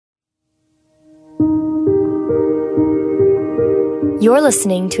You're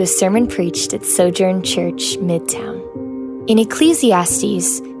listening to a sermon preached at Sojourn Church, Midtown. In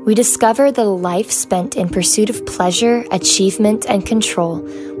Ecclesiastes, we discover that a life spent in pursuit of pleasure, achievement, and control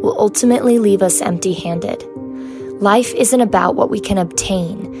will ultimately leave us empty-handed. Life isn't about what we can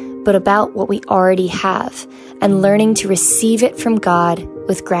obtain, but about what we already have, and learning to receive it from God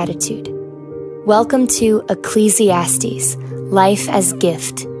with gratitude. Welcome to Ecclesiastes, life as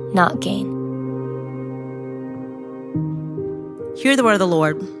gift, not gain. Hear the word of the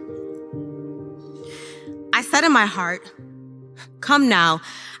Lord. I said in my heart, "Come now,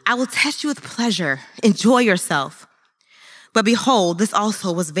 I will test you with pleasure. Enjoy yourself." But behold, this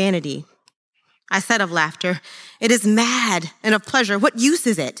also was vanity. I said of laughter, "It is mad," and of pleasure, "What use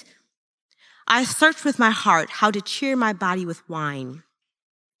is it?" I searched with my heart how to cheer my body with wine,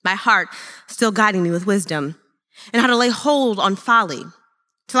 my heart still guiding me with wisdom, and how to lay hold on folly,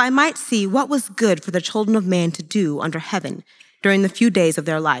 till I might see what was good for the children of man to do under heaven during the few days of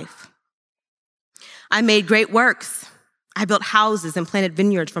their life. I made great works. I built houses and planted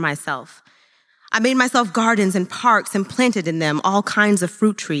vineyards for myself. I made myself gardens and parks and planted in them all kinds of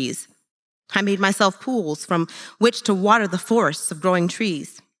fruit trees. I made myself pools from which to water the forests of growing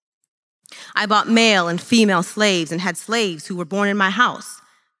trees. I bought male and female slaves and had slaves who were born in my house.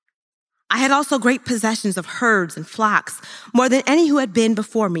 I had also great possessions of herds and flocks, more than any who had been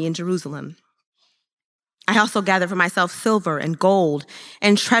before me in Jerusalem. I also gathered for myself silver and gold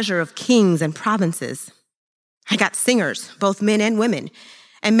and treasure of kings and provinces. I got singers, both men and women,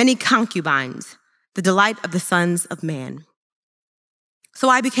 and many concubines, the delight of the sons of man. So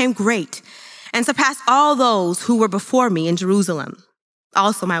I became great and surpassed all those who were before me in Jerusalem.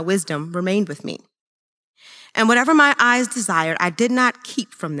 Also my wisdom remained with me. And whatever my eyes desired, I did not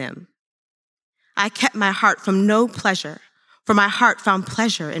keep from them. I kept my heart from no pleasure, for my heart found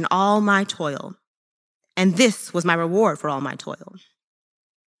pleasure in all my toil. And this was my reward for all my toil.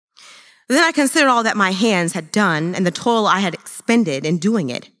 Then I considered all that my hands had done and the toil I had expended in doing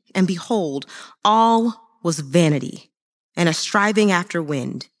it. And behold, all was vanity and a striving after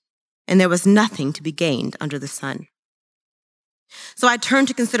wind, and there was nothing to be gained under the sun. So I turned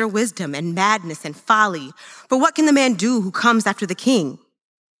to consider wisdom and madness and folly. For what can the man do who comes after the king?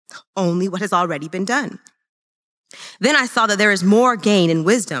 Only what has already been done. Then I saw that there is more gain in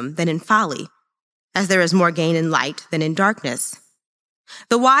wisdom than in folly, as there is more gain in light than in darkness.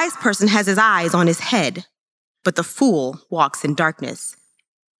 The wise person has his eyes on his head, but the fool walks in darkness.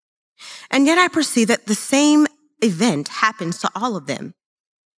 And yet I perceive that the same event happens to all of them.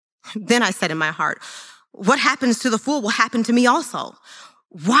 Then I said in my heart, "What happens to the fool will happen to me also.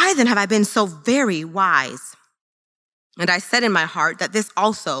 Why then have I been so very wise?" And I said in my heart that this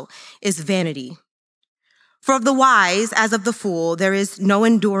also is vanity. For of the wise, as of the fool, there is no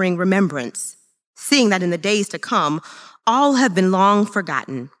enduring remembrance, seeing that in the days to come, all have been long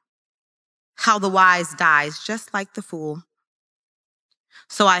forgotten. How the wise dies just like the fool.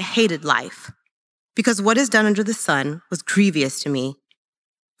 So I hated life, because what is done under the sun was grievous to me.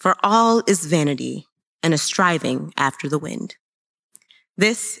 For all is vanity and a striving after the wind.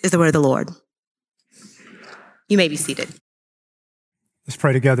 This is the word of the Lord. You may be seated. Let's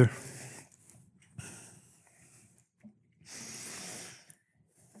pray together.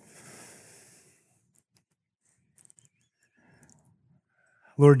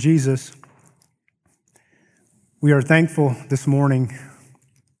 Lord Jesus, we are thankful this morning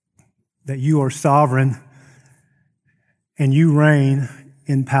that you are sovereign and you reign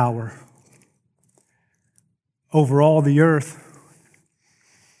in power over all the earth.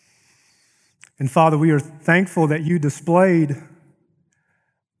 And Father, we are thankful that you displayed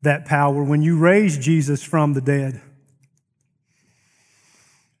that power when you raised Jesus from the dead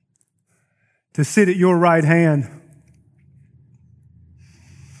to sit at your right hand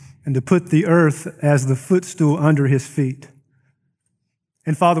and to put the earth as the footstool under his feet.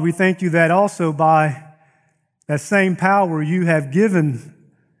 And Father, we thank you that also by that same power you have given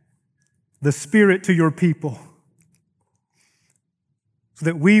the Spirit to your people so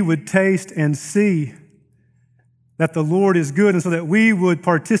that we would taste and see that the Lord is good and so that we would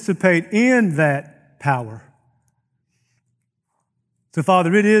participate in that power. So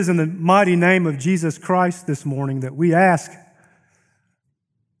Father, it is in the mighty name of Jesus Christ this morning that we ask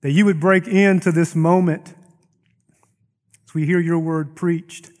that you would break into this moment as we hear your word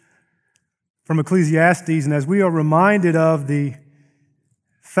preached from Ecclesiastes, and as we are reminded of the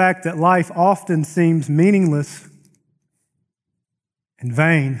fact that life often seems meaningless and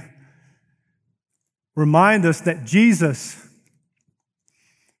vain, remind us that Jesus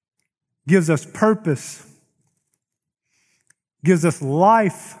gives us purpose, gives us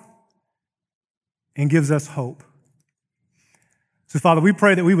life, and gives us hope. So, Father, we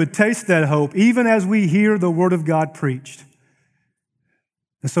pray that we would taste that hope even as we hear the word of God preached.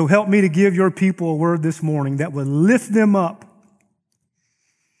 And so help me to give your people a word this morning that would lift them up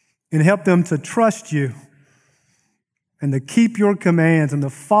and help them to trust you and to keep your commands and to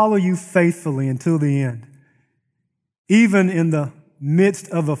follow you faithfully until the end, even in the midst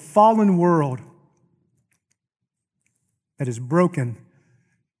of a fallen world that is broken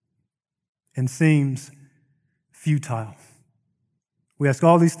and seems futile. We ask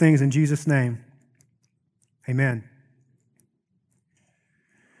all these things in Jesus' name. Amen.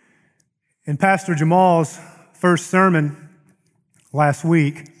 In Pastor Jamal's first sermon last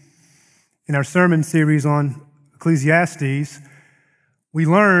week, in our sermon series on Ecclesiastes, we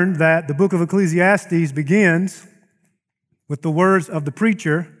learned that the book of Ecclesiastes begins with the words of the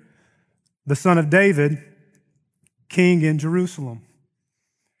preacher, the son of David, king in Jerusalem.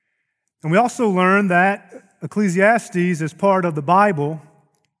 And we also learned that Ecclesiastes is part of the Bible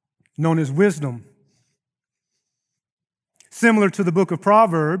known as wisdom. Similar to the book of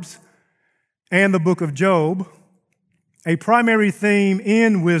Proverbs and the book of Job, a primary theme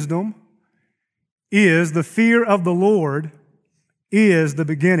in wisdom is the fear of the Lord is the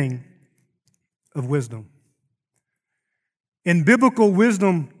beginning of wisdom. In biblical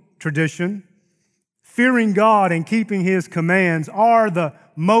wisdom tradition, fearing God and keeping His commands are the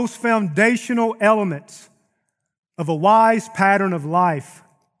most foundational elements of a wise pattern of life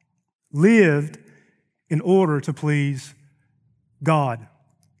lived in order to please God.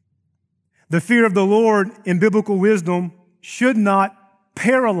 The fear of the Lord in biblical wisdom should not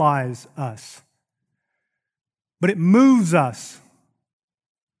paralyze us, but it moves us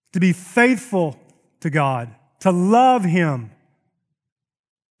to be faithful to God, to love Him,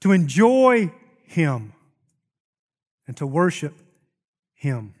 to enjoy Him, and to worship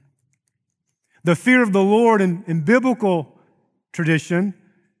Him. The fear of the Lord in biblical tradition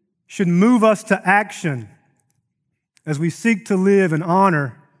should move us to action as we seek to live in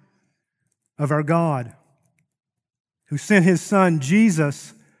honor of our God, who sent His Son,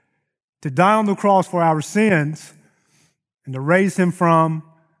 Jesus, to die on the cross for our sins and to raise Him from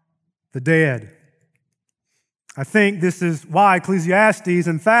the dead. I think this is why Ecclesiastes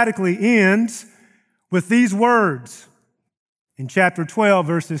emphatically ends with these words in chapter 12,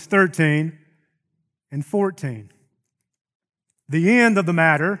 verses 13 and 14. The end of the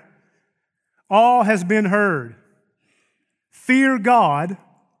matter, all has been heard. Fear God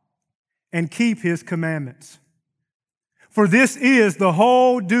and keep His commandments. For this is the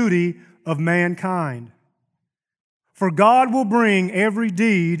whole duty of mankind. For God will bring every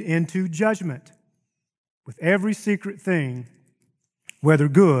deed into judgment with every secret thing, whether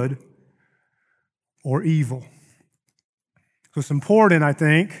good or evil. So it's important, I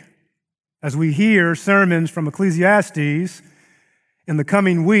think, as we hear sermons from Ecclesiastes in the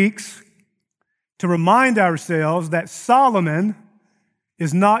coming weeks, to remind ourselves that Solomon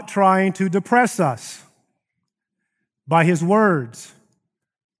is not trying to depress us by his words,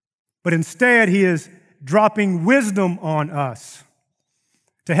 but instead he is dropping wisdom on us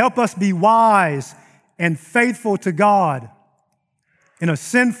to help us be wise and faithful to God in a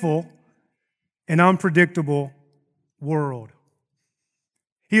sinful and unpredictable world.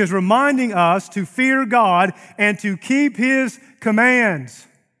 He is reminding us to fear God and to keep His commands,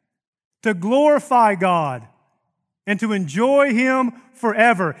 to glorify God, and to enjoy Him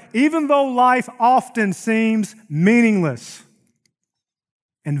forever, even though life often seems meaningless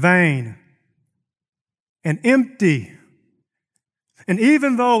and vain and empty. And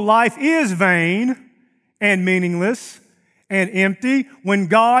even though life is vain and meaningless and empty, when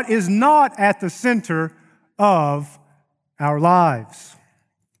God is not at the center of our lives.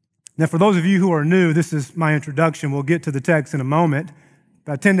 Now, for those of you who are new, this is my introduction. We'll get to the text in a moment,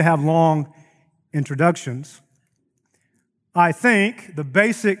 but I tend to have long introductions. I think the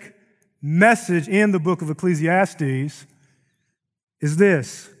basic message in the book of Ecclesiastes is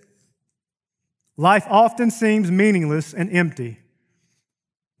this: life often seems meaningless and empty,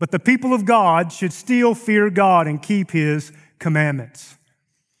 but the people of God should still fear God and keep His commandments.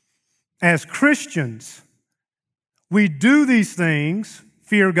 As Christians, we do these things,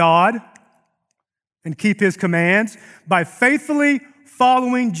 fear God and keep His commands, by faithfully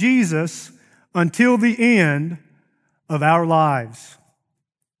following Jesus until the end of our lives.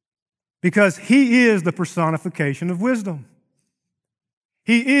 Because He is the personification of wisdom.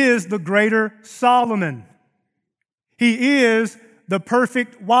 He is the greater Solomon. He is the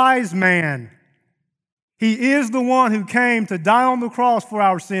perfect wise man. He is the one who came to die on the cross for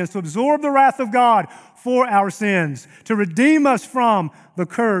our sins, to absorb the wrath of God for our sins, to redeem us from the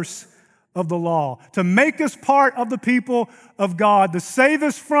curse of the law, to make us part of the people of God, to save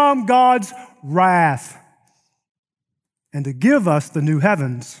us from God's wrath, and to give us the new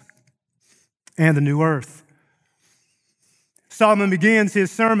heavens and the new earth. Solomon begins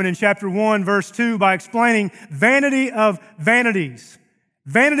his sermon in chapter 1, verse 2 by explaining vanity of vanities.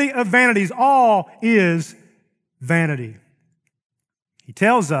 Vanity of vanities, all is vanity. He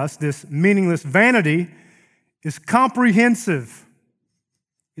tells us this meaningless vanity is comprehensive.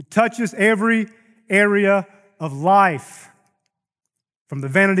 It touches every area of life, from the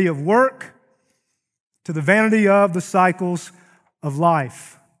vanity of work to the vanity of the cycles of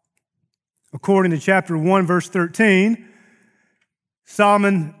life. According to chapter 1, verse 13,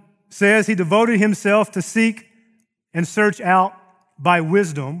 Solomon says he devoted himself to seek and search out by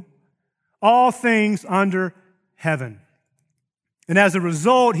wisdom all things under heaven. And as a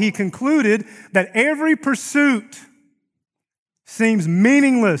result, he concluded that every pursuit seems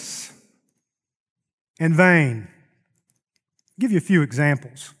meaningless and vain. I'll give you a few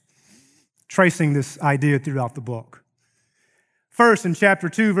examples, tracing this idea throughout the book. First, in chapter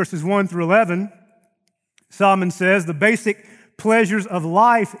 2, verses 1 through 11, Solomon says the basic pleasures of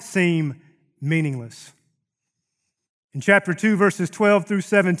life seem meaningless. In chapter 2, verses 12 through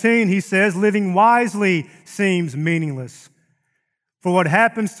 17, he says living wisely seems meaningless. For what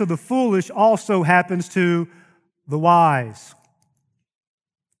happens to the foolish also happens to the wise.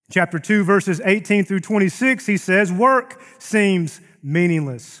 Chapter 2, verses 18 through 26, he says work seems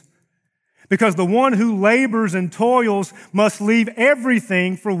meaningless, because the one who labors and toils must leave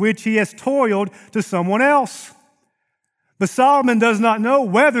everything for which he has toiled to someone else. But Solomon does not know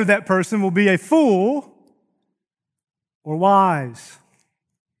whether that person will be a fool or wise.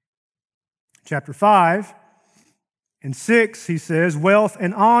 Chapter 5 and 6, he says, wealth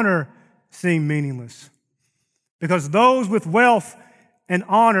and honor seem meaningless, because those with wealth and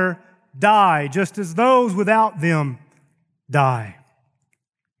honor die, just as those without them die.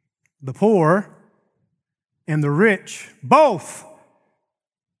 The poor and the rich, both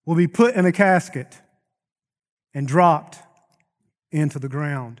will be put in a casket and dropped into the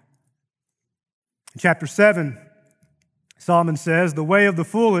ground. In chapter 7, Solomon says, the way of the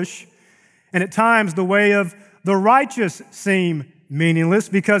foolish and at times the way of the righteous seem meaningless,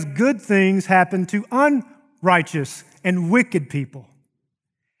 because good things happen to unrighteous and wicked people,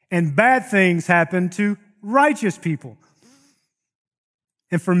 and bad things happen to righteous people.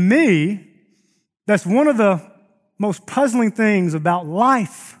 And for me, that's one of the most puzzling things about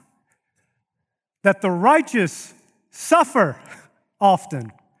life, that the righteous suffer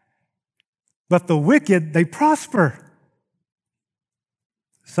often, but the wicked, they prosper.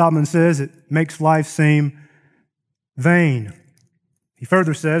 Solomon says it makes life seem vain. He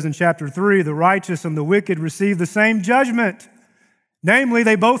further says in chapter 3, the righteous and the wicked receive the same judgment. Namely,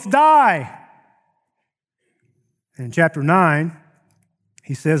 they both die. And in chapter 9,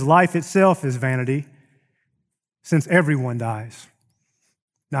 he says life itself is vanity, since everyone dies.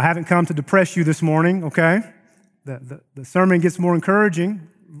 Now, I haven't come to depress you this morning, okay? The sermon gets more encouraging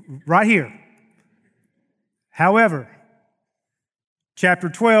right here. However, chapter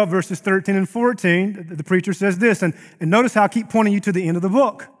 12, verses 13 and 14, the preacher says this, and notice how I keep pointing you to the end of the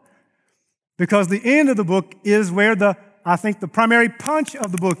book, because the end of the book is where I think the primary punch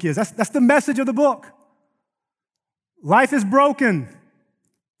of the book is. That's the message of the book. Life is broken,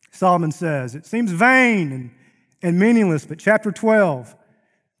 Solomon says. It seems vain and meaningless, but chapter 12,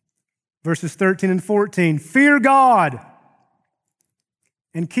 verses 13 and 14, fear God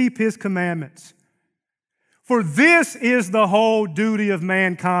and keep his commandments. For this is the whole duty of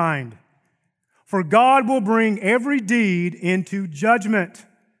mankind. For God will bring every deed into judgment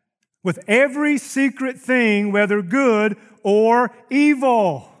with every secret thing, whether good or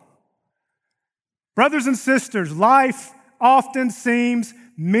evil. Brothers and sisters, life often seems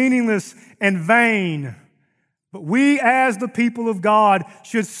meaningless and vain, but we as the people of God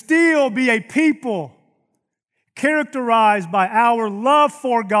should still be a people characterized by our love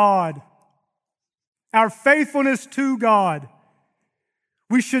for God, our faithfulness to God.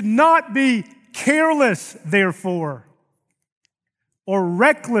 We should not be careless, therefore, or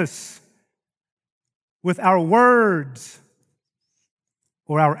reckless with our words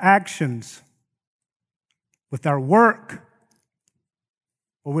or our actions, with our work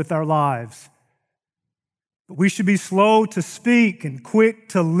or with our lives. But we should be slow to speak and quick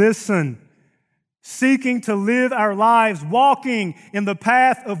to listen, seeking to live our lives, walking in the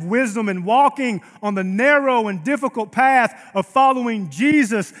path of wisdom and walking on the narrow and difficult path of following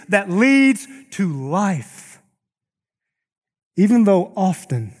Jesus that leads to life. Even though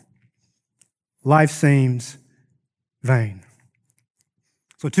often life seems vain.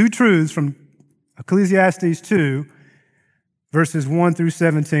 So 2 truths from Ecclesiastes 2, verses 1 through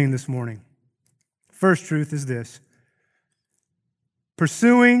 17 this morning. First truth is this: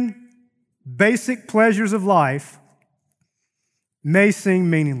 pursuing basic pleasures of life may seem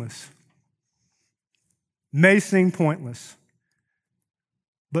meaningless, may seem pointless,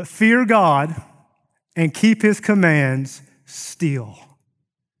 but fear God and keep His commands still.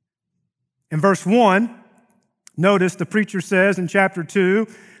 In verse 1, notice the preacher says in chapter 2,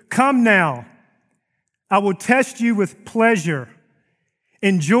 "Come now, I will test you with pleasure.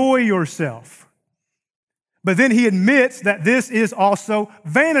 Enjoy yourself." But then he admits that this is also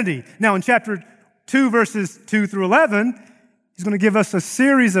vanity. Now in chapter 2, verses 2 through 11, he's going to give us a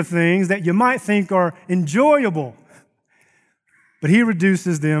series of things that you might think are enjoyable, but he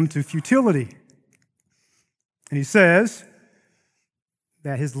reduces them to futility. And he says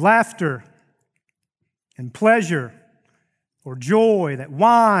that his laughter and pleasure or joy, that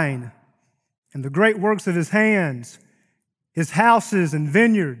wine and the great works of his hands, his houses and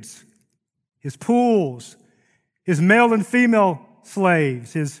vineyards, his pools, his male and female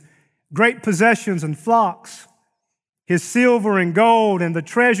slaves, his great possessions and flocks, his silver and gold and the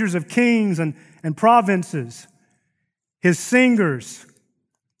treasures of kings and provinces, his singers,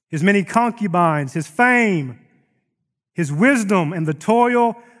 his many concubines, his fame, his wisdom and the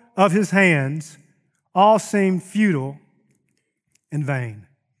toil of his hands all seem futile and vain.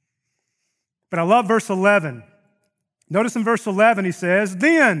 But I love verse 11. Notice in verse 11 he says,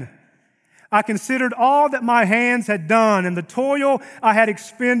 "Then I considered all that my hands had done and the toil I had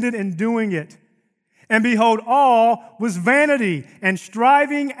expended in doing it. And behold, all was vanity and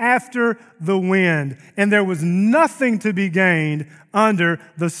striving after the wind. And there was nothing to be gained under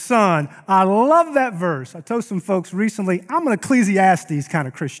the sun." I love that verse. I told some folks recently, I'm an Ecclesiastes kind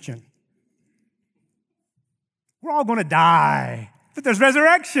of Christian. We're all going to die, but there's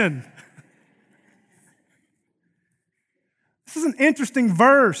resurrection. This is an interesting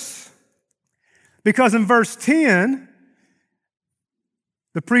verse because in verse 10,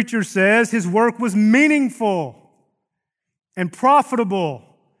 the preacher says his work was meaningful and profitable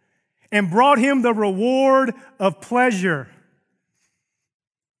and brought him the reward of pleasure.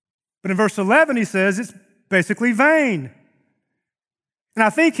 But in verse 11, he says it's basically vain. And I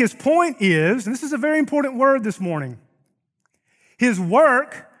think his point is, and this is a very important word this morning, his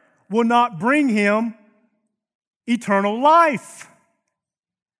work will not bring him eternal life.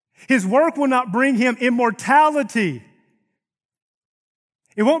 His work will not bring him immortality.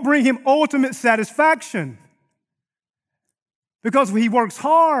 It won't bring him ultimate satisfaction because he works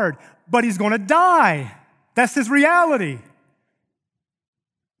hard, but he's going to die. That's his reality.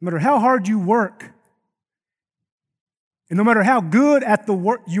 No matter how hard you work, and no matter how good at the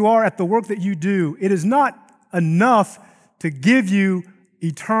work you are at the work that you do, it is not enough to give you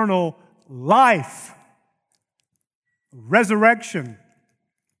eternal life, resurrection,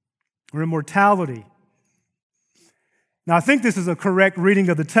 or immortality. Now, I think this is a correct reading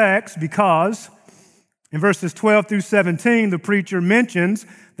of the text because in verses 12 through 17, the preacher mentions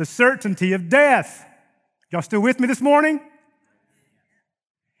the certainty of death. Y'all still with me this morning?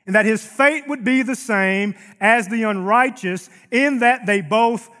 And that his fate would be the same as the unrighteous in that they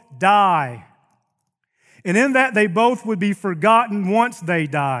both die. And in that they both would be forgotten once they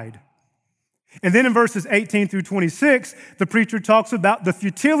died. And then in verses 18 through 26, the preacher talks about the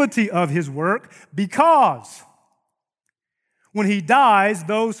futility of his work because when he dies,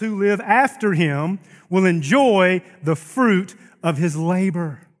 those who live after him will enjoy the fruit of his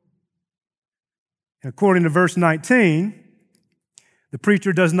labor. And according to verse 19, the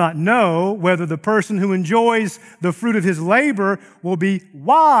preacher does not know whether the person who enjoys the fruit of his labor will be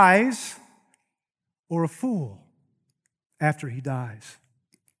wise or a fool after he dies.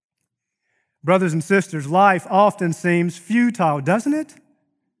 Brothers and sisters, life often seems futile, doesn't it?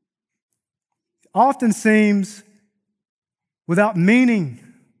 It often seems without meaning.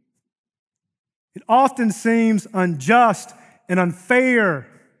 It often seems unjust and unfair.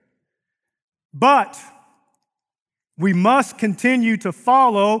 But we must continue to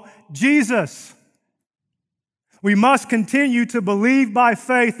follow Jesus. We must continue to believe by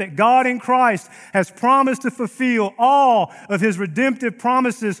faith that God in Christ has promised to fulfill all of His redemptive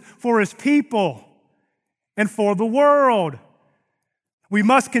promises for His people and for the world. We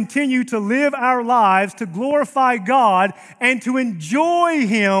must continue to live our lives to glorify God and to enjoy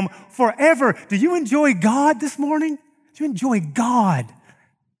Him forever. Do you enjoy God this morning? Do you enjoy God?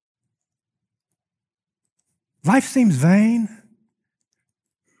 Life seems vain,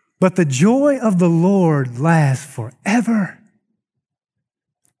 but the joy of the Lord lasts forever.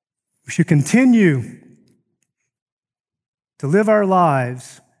 We should continue to live our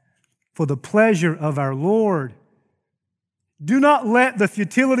lives for the pleasure of our Lord. Do not let the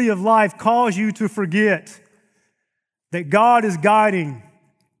futility of life cause you to forget that God is guiding,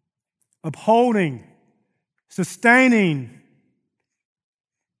 upholding, sustaining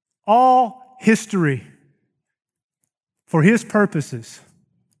all history for His purposes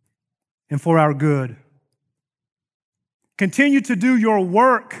and for our good. Continue to do your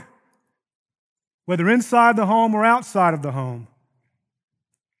work, whether inside the home or outside of the home,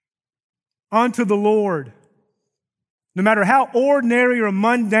 unto the Lord. No matter how ordinary or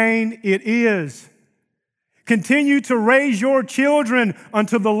mundane it is, continue to raise your children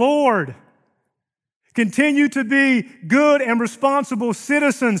unto the Lord. Continue to be good and responsible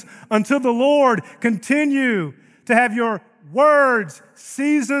citizens unto the Lord. Continue to have your words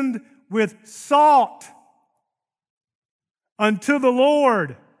seasoned with salt unto the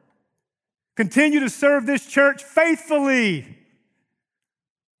Lord. Continue to serve this church faithfully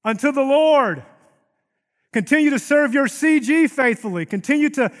unto the Lord. Continue to serve your CG faithfully. Continue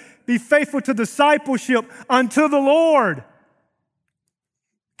to be faithful to discipleship unto the Lord.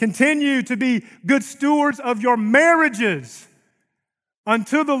 Continue to be good stewards of your marriages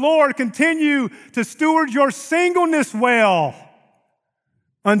unto the Lord. Continue to steward your singleness well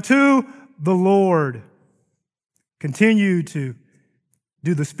unto the Lord. Continue to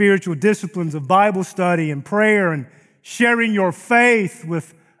do the spiritual disciplines of Bible study and prayer and sharing your faith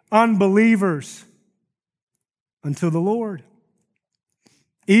with unbelievers unto the Lord.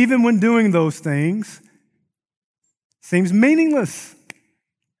 Even when doing those things seems meaningless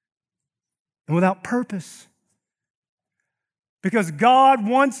and without purpose. Because God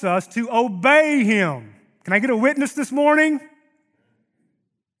wants us to obey Him. Can I get a witness this morning?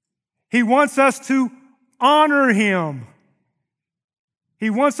 He wants us to honor Him. He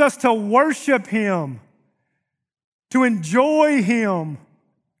wants us to worship Him, to enjoy Him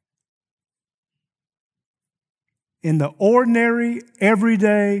in the ordinary,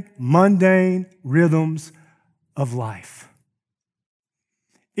 everyday, mundane rhythms of life.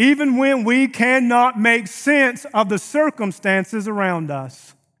 Even when we cannot make sense of the circumstances around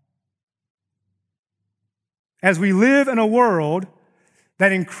us. As we live in a world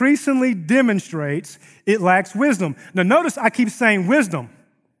that increasingly demonstrates it lacks wisdom. Now notice I keep saying wisdom.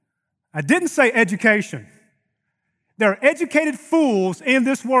 I didn't say education. There are educated fools in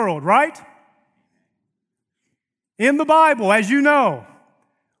this world, right? In the Bible, as you know,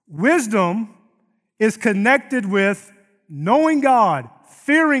 wisdom is connected with knowing God,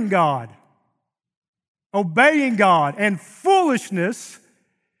 fearing God, obeying God, and foolishness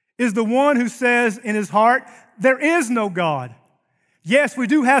is the one who says in his heart, there is no God. Yes, we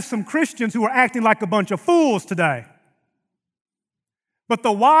do have some Christians who are acting like a bunch of fools today. But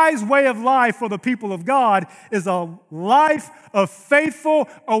the wise way of life for the people of God is a life of faithful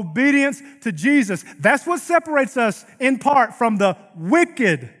obedience to Jesus. That's what separates us in part from the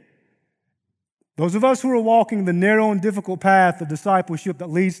wicked. Those of us who are walking the narrow and difficult path of discipleship that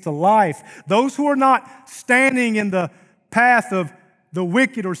leads to life. Those who are not standing in the path of the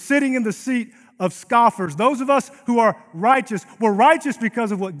wicked or sitting in the seat of scoffers. Those of us who are righteous, we're righteous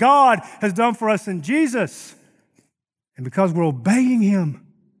because of what God has done for us in Jesus and because we're obeying Him.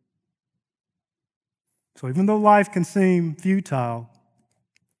 So even though life can seem futile,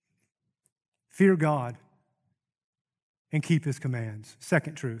 fear God and keep His commands.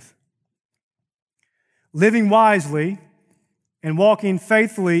 Second truth. Living wisely and walking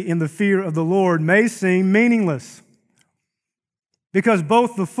faithfully in the fear of the Lord may seem meaningless because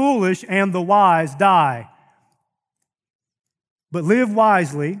both the foolish and the wise die. But live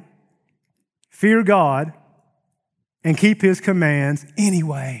wisely, fear God, and keep His commands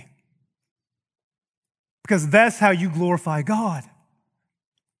anyway. Because that's how you glorify God.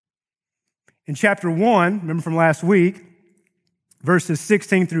 In chapter 1, remember from last week, verses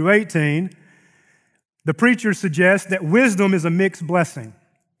 16 through 18, the preacher suggests that wisdom is a mixed blessing.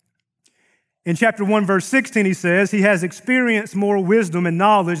 In chapter 1, verse 16, he says, he has experienced more wisdom and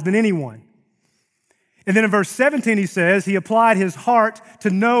knowledge than anyone. And then in verse 17, he says, he applied his heart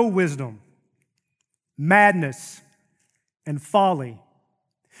to know wisdom, madness, and folly.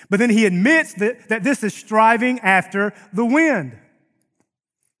 But then he admits that this is striving after the wind.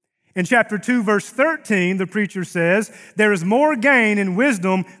 In chapter 2, verse 13, the preacher says, there is more gain in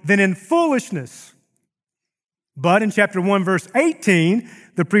wisdom than in foolishness. But in chapter 1, verse 18,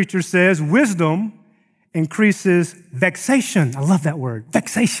 the preacher says, wisdom increases vexation. I love that word,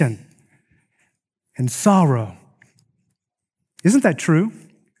 vexation, and sorrow. Isn't that true?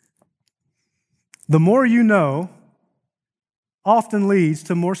 The more you know often leads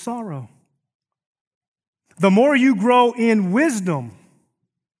to more sorrow. the more you grow in wisdom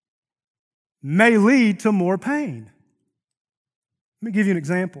may lead to more pain. Let me give you an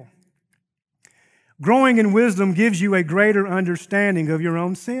example. Growing in wisdom gives you a greater understanding of your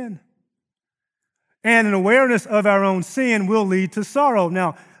own sin. And an awareness of our own sin will lead to sorrow.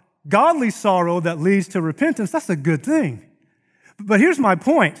 Now, godly sorrow that leads to repentance, that's a good thing. But here's my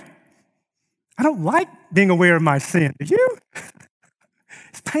point. I don't like being aware of my sin. Do you?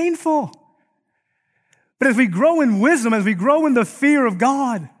 It's painful. But as we grow in wisdom, as we grow in the fear of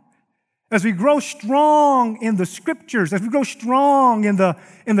God, as we grow strong in the Scriptures, as we grow strong in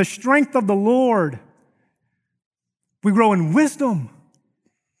the strength of the Lord, we grow in wisdom.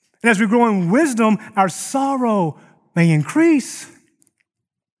 And as we grow in wisdom, our sorrow may increase.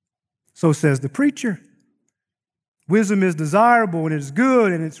 So says the preacher. Wisdom is desirable and it's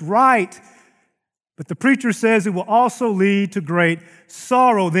good and it's right. But the preacher says it will also lead to great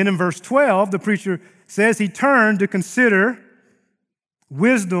sorrow. Then in verse 12, the preacher says he turned to consider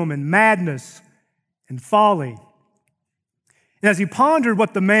wisdom and madness and folly. And as he pondered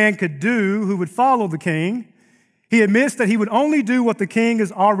what the man could do who would follow the king, he admits that he would only do what the king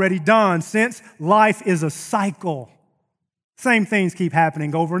has already done, since life is a cycle. Same things keep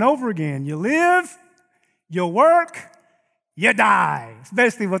happening over and over again. You live, you work, you die. It's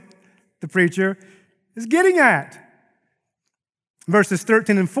basically what the preacher is getting at. Verses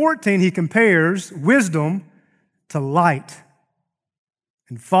 13 and 14, he compares wisdom to light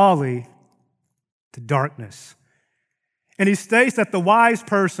and folly to darkness. And he states that the wise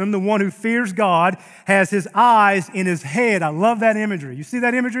person, the one who fears God, has his eyes in his head. I love that imagery. You see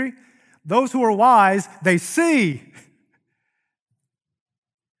that imagery? Those who are wise, they see.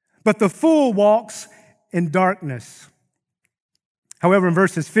 But the fool walks in darkness. However, in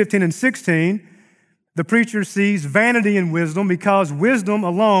verses 15 and 16, the preacher sees vanity in wisdom, because wisdom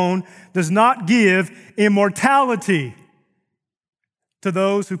alone does not give immortality to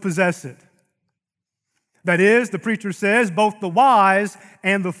those who possess it. That is, the preacher says, both the wise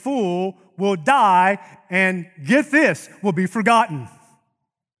and the fool will die and, get this, will be forgotten.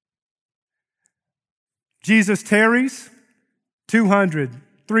 Jesus tarries 200,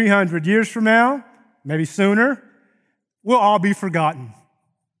 300 years from now, maybe sooner, we'll all be forgotten.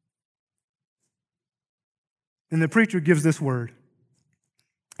 And the preacher gives this word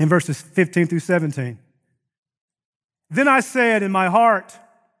in verses 15 through 17. Then I said in my heart,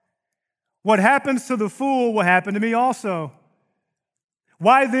 what happens to the fool will happen to me also.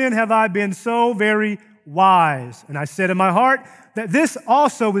 Why then have I been so very wise? And I said in my heart that this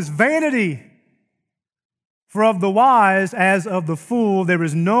also is vanity. For of the wise as of the fool there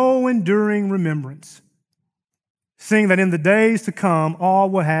is no enduring remembrance, seeing that in the days to come all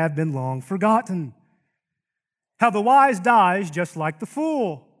will have been long forgotten. How the wise dies just like the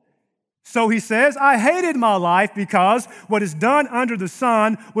fool. So he says, I hated my life because what is done under the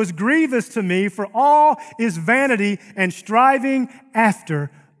sun was grievous to me, for all is vanity and striving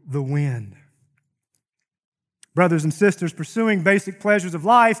after the wind. Brothers and sisters, pursuing basic pleasures of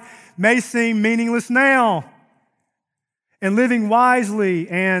life may seem meaningless now, and living wisely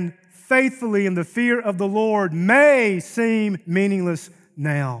and faithfully in the fear of the Lord may seem meaningless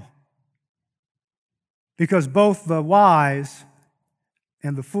now, because both the wise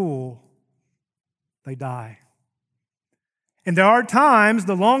and the fool, they die. And there are times,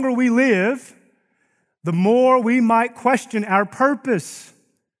 the longer we live, the more we might question our purpose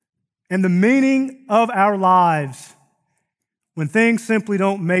and the meaning of our lives, when things simply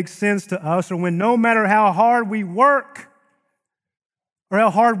don't make sense to us, or when no matter how hard we work or how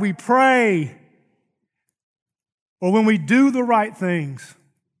hard we pray, or when we do the right things,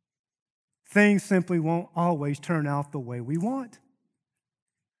 things simply won't always turn out the way we want.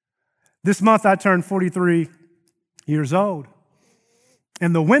 This month I turned 43 years old,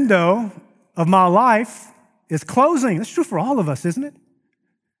 and the window of my life is closing. That's true for all of us, isn't it?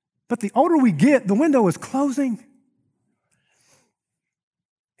 But the older we get, the window is closing.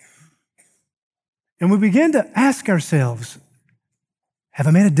 And we begin to ask ourselves, have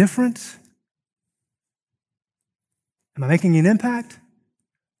I made a difference? Am I making an impact?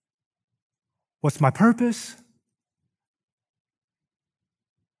 What's my purpose?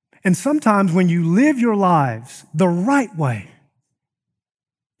 And sometimes when you live your lives the right way,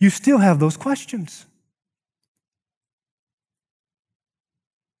 you still have those questions.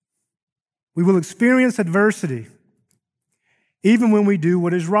 We will experience adversity even when we do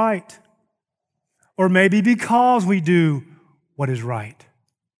what is right, or maybe because we do what is right.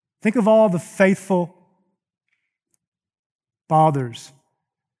 Think of all the faithful fathers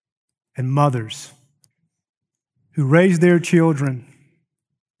and mothers who raised their children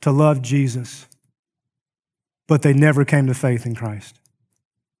to love Jesus, but they never came to faith in Christ.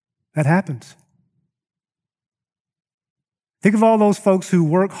 That happens. Think of all those folks who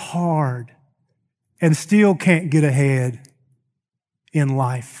work hard and still can't get ahead in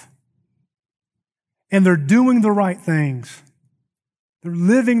life. And they're doing the right things. They're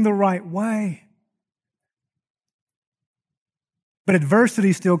living the right way. But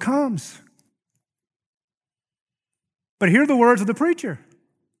adversity still comes. But hear the words of the preacher.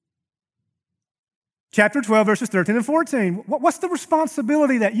 Chapter 12, verses 13 and 14. What's the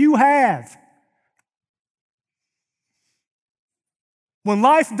responsibility that you have when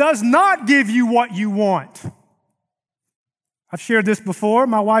life does not give you what you want? I've shared this before.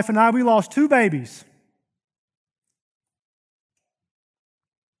 My wife and I, we lost 2 babies.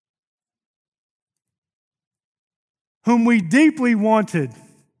 Whom we deeply wanted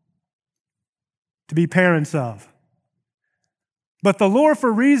to be parents of. But the Lord,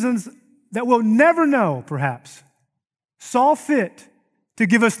 for reasons that we'll never know, perhaps, saw fit to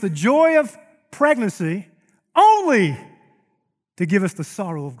give us the joy of pregnancy only to give us the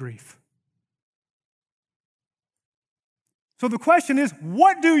sorrow of grief. So the question is,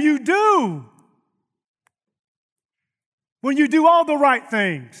 what do you do when you do all the right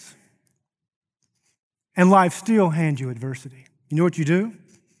things and life still hands you adversity? You know what you do?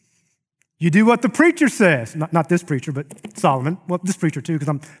 You do what the preacher says. Not this preacher, but Solomon. Well, this preacher too, because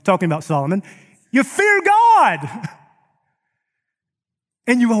I'm talking about Solomon. You fear God.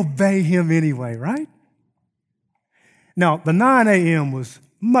 And you obey him anyway, right? Now, the 9 a.m. was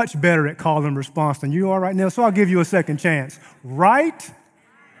much better at call and response than you are right now, so I'll give you a second chance. Right?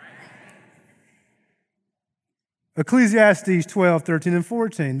 Ecclesiastes 12, 13, and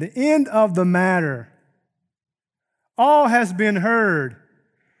 14. The end of the matter. All has been heard.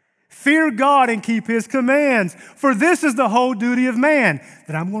 Fear God and keep his commands, for this is the whole duty of man,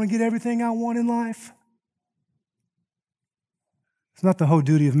 that I'm going to get everything I want in life. It's not the whole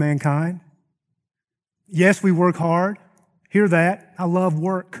duty of mankind. Yes, we work hard. Hear that. I love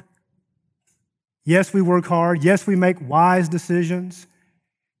work. Yes, we work hard. Yes, we make wise decisions.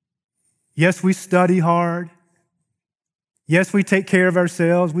 Yes, we study hard. Yes, we take care of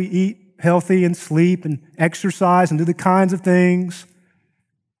ourselves. We eat healthy and sleep and exercise and do the kinds of things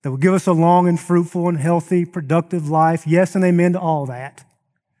that will give us a long and fruitful and healthy, productive life. Yes, and amen to all that.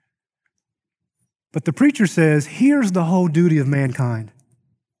 But the preacher says, here's the whole duty of mankind: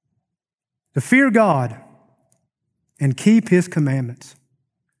 to fear God and keep his commandments.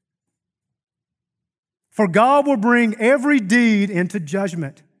 For God will bring every deed into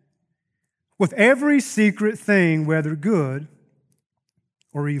judgment with every secret thing, whether good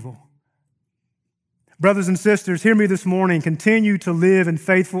or evil. Brothers and sisters, hear me this morning. Continue to live in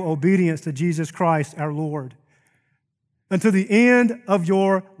faithful obedience to Jesus Christ, our Lord, until the end of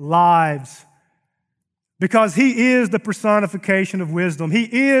your lives, because he is the personification of wisdom.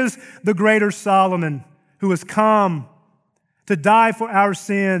 He is the greater Solomon who has come to die for our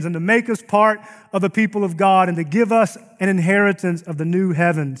sins and to make us part of the people of God and to give us an inheritance of the new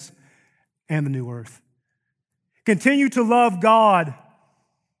heavens and the new earth. Continue to love God,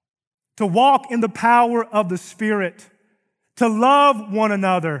 to walk in the power of the Spirit, to love one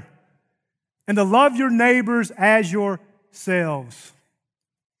another, and to love your neighbors as yourselves.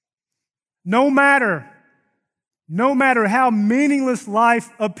 No matter how meaningless life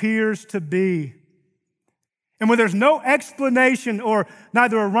appears to be, and when there's no explanation or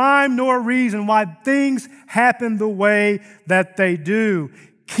neither a rhyme nor a reason why things happen the way that they do,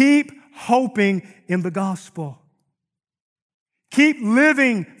 keep hoping in the gospel. Keep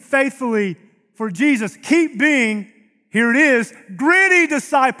living faithfully for Jesus. Keep being, here it is, gritty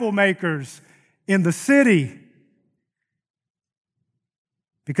disciple makers in the city,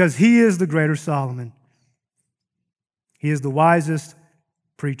 because he is the greater Solomon. He is the wisest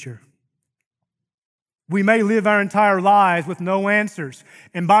preacher. We may live our entire lives with no answers.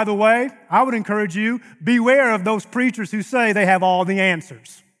 And by the way, I would encourage you, beware of those preachers who say they have all the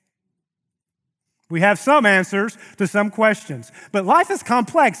answers. We have some answers to some questions. But life is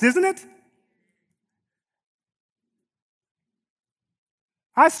complex, isn't it?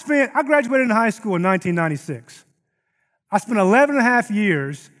 I graduated in high school in 1996. I spent 11 and a half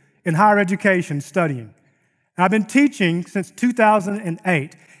years in higher education studying. And I've been teaching since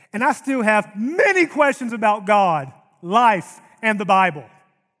 2008. And I still have many questions about God, life, and the Bible,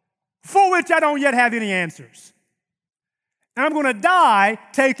 for which I don't yet have any answers. And I'm going to die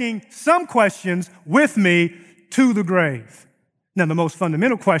taking some questions with me to the grave. Now, the most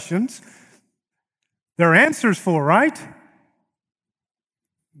fundamental questions, there are answers for, right?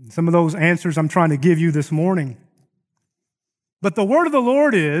 Some of those answers I'm trying to give you this morning. But the word of the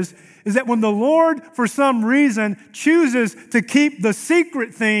Lord is that when the Lord, for some reason, chooses to keep the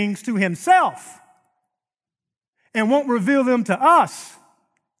secret things to himself and won't reveal them to us,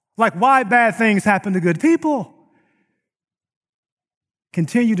 like why bad things happen to good people,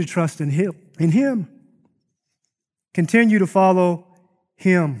 continue to trust in him. Continue to follow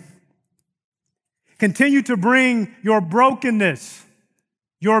him. Continue to bring your brokenness,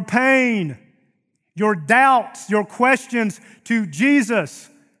 your pain, your doubts, your questions to Jesus,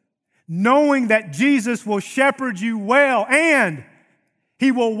 knowing that Jesus will shepherd you well and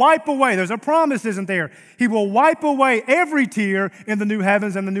he will wipe away. There's a promise, isn't there? He will wipe away every tear in the new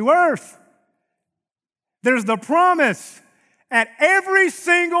heavens and the new earth. There's the promise at every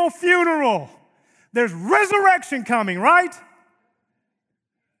single funeral. There's resurrection coming, right?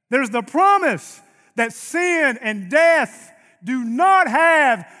 There's the promise that sin and death do not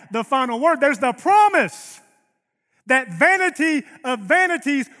have the final word. There's the promise that vanity of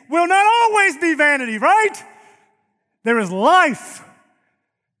vanities will not always be vanity, right? There is life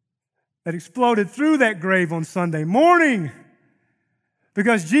that exploded through that grave on Sunday morning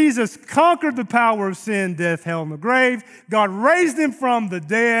because Jesus conquered the power of sin, death, hell, and the grave. God raised him from the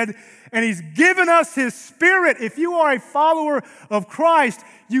dead, and he's given us his Spirit. If you are a follower of Christ,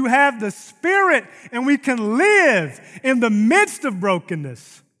 you have the Spirit, and we can live in the midst of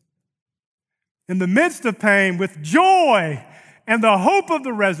brokenness, in the midst of pain, with joy and the hope of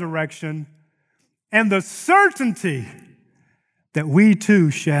the resurrection and the certainty that we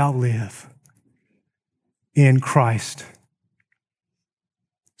too shall live in Christ.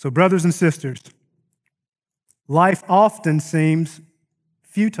 So, brothers and sisters, life often seems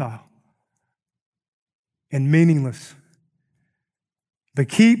futile and meaningless. But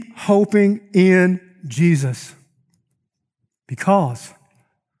keep hoping in Jesus, because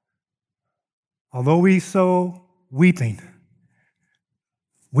although we sow weeping,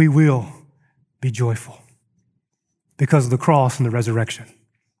 we will be joyful because of the cross and the resurrection.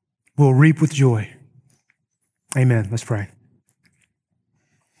 We'll reap with joy. Amen. Let's pray.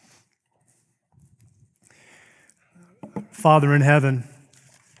 Father in heaven,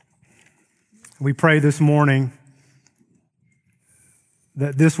 we pray this morning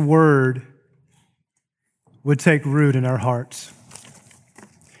that this word would take root in our hearts.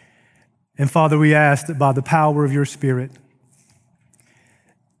 And Father, we ask that by the power of your Spirit,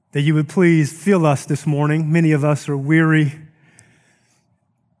 that you would please fill us this morning. Many of us are weary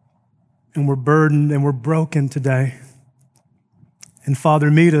and we're burdened and we're broken today. And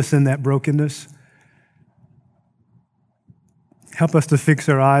Father, meet us in that brokenness. Help us to fix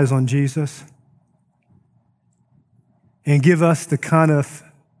our eyes on Jesus and give us the kind of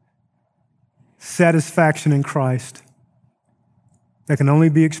satisfaction in Christ that can only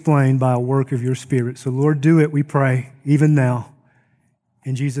be explained by a work of your Spirit. So Lord, do it, we pray, even now.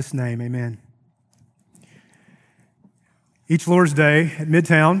 In Jesus' name, amen. Each Lord's Day at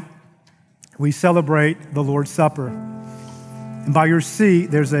Midtown, we celebrate the Lord's Supper. And by your seat,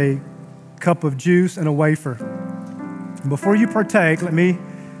 there's a cup of juice and a wafer. And before you partake, let me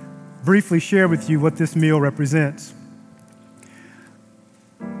briefly share with you what this meal represents.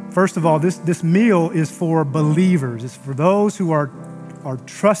 First of all, this meal is for believers. It's for those who are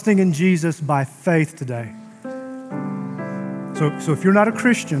trusting in Jesus by faith today. So if you're not a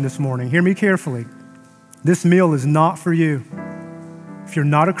Christian this morning, hear me carefully. This meal is not for you. If you're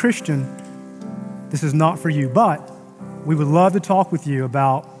not a Christian, this is not for you. But we would love to talk with you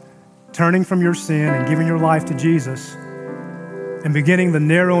about turning from your sin and giving your life to Jesus and beginning the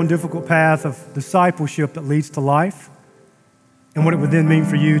narrow and difficult path of discipleship that leads to life, and what it would then mean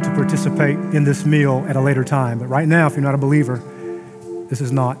for you to participate in this meal at a later time. But right now, if you're not a believer, this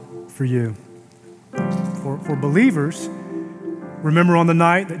is not for you. For believers, remember on the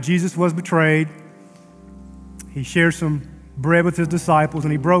night that Jesus was betrayed, he shared some bread with his disciples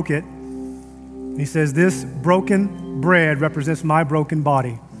and he broke it. And he says, "This broken bread represents my broken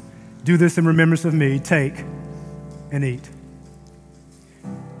body. Do this in remembrance of me. Take and eat."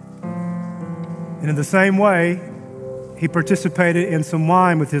 And in the same way, he participated in some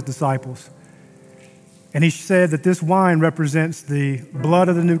wine with his disciples. And he said that this wine represents the blood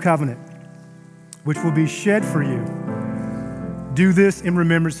of the new covenant, which will be shed for you. Do this in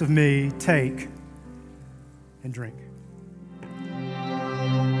remembrance of me. Take and drink.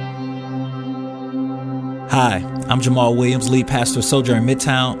 Hi, I'm Jamal Williams, lead pastor of Sojourn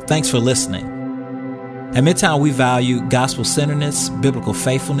Midtown. Thanks for listening. At Midtown, we value gospel-centeredness, biblical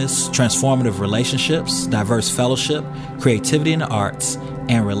faithfulness, transformative relationships, diverse fellowship, creativity in the arts,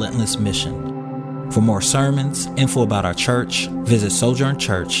 and relentless mission. For more sermons, info about our church, visit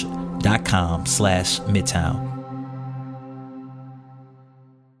sojournchurch.com/midtown.